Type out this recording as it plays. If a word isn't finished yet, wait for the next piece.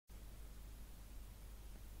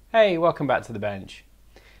Hey, welcome back to the bench.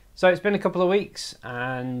 So it's been a couple of weeks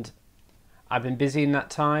and I've been busy in that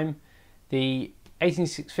time. The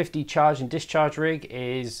 18650 charge and discharge rig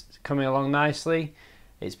is coming along nicely.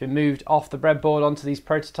 It's been moved off the breadboard onto these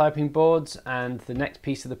prototyping boards and the next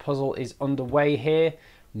piece of the puzzle is underway here.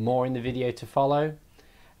 More in the video to follow.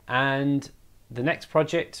 And the next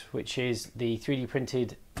project, which is the 3D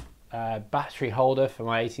printed battery holder for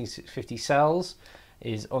my 18650 cells,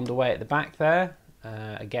 is underway at the back there.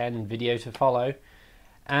 Again, video to follow.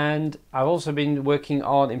 And I've also been working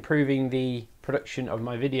on improving the production of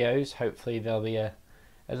my videos. Hopefully they'll be a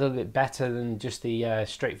little bit better than just the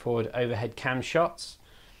straightforward overhead cam shots.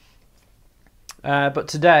 But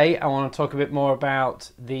today I want to talk a bit more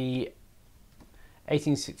about the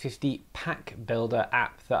 18650 pack builder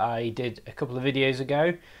app that I did a couple of videos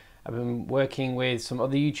ago. I've been working with some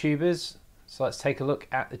other YouTubers, so let's take a look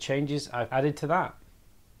at the changes I've added to that.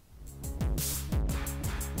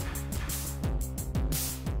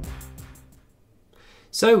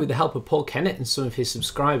 So with the help of Paul Kennett and some of his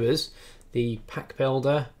subscribers, the pack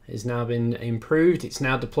builder has now been improved. It's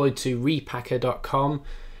now deployed to repacker.com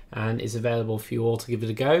and is available for you all to give it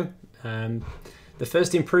a go. The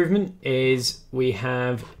first improvement is we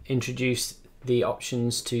have introduced the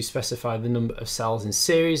options to specify the number of cells in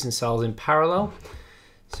series and cells in parallel.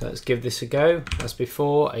 So let's give this a go. As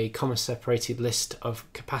before, a comma separated list of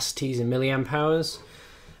capacities in milliamp hours,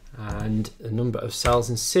 and a number of cells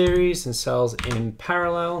in series and cells in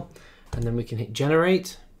parallel, and then we can hit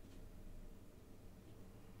generate,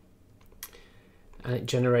 and it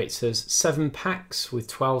generates us 7 packs with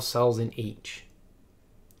 12 cells in each.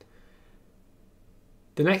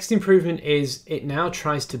 The next improvement is it now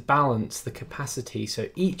tries to balance the capacity, so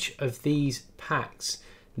each of these packs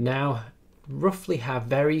now roughly have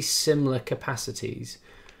very similar capacities.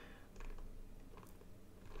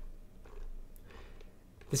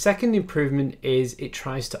 The second improvement is it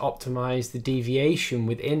tries to optimize the deviation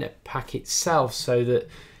within a pack itself so that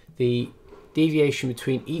the deviation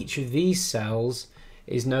between each of these cells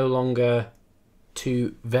is no longer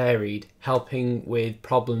too varied, helping with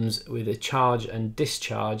problems with a charge and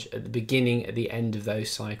discharge at the beginning and the end of those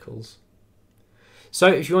cycles. So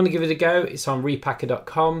if you want to give it a go, it's on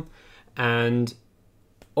repacker.com, and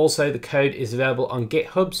also the code is available on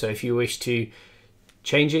GitHub, so if you wish to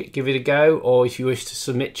change it, give it a go, or if you wish to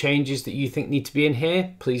submit changes that you think need to be in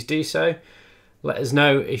here, please do so. Let us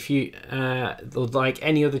know if you would like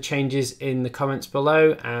any other changes in the comments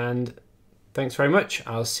below, and thanks very much.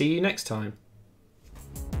 I'll see you next time.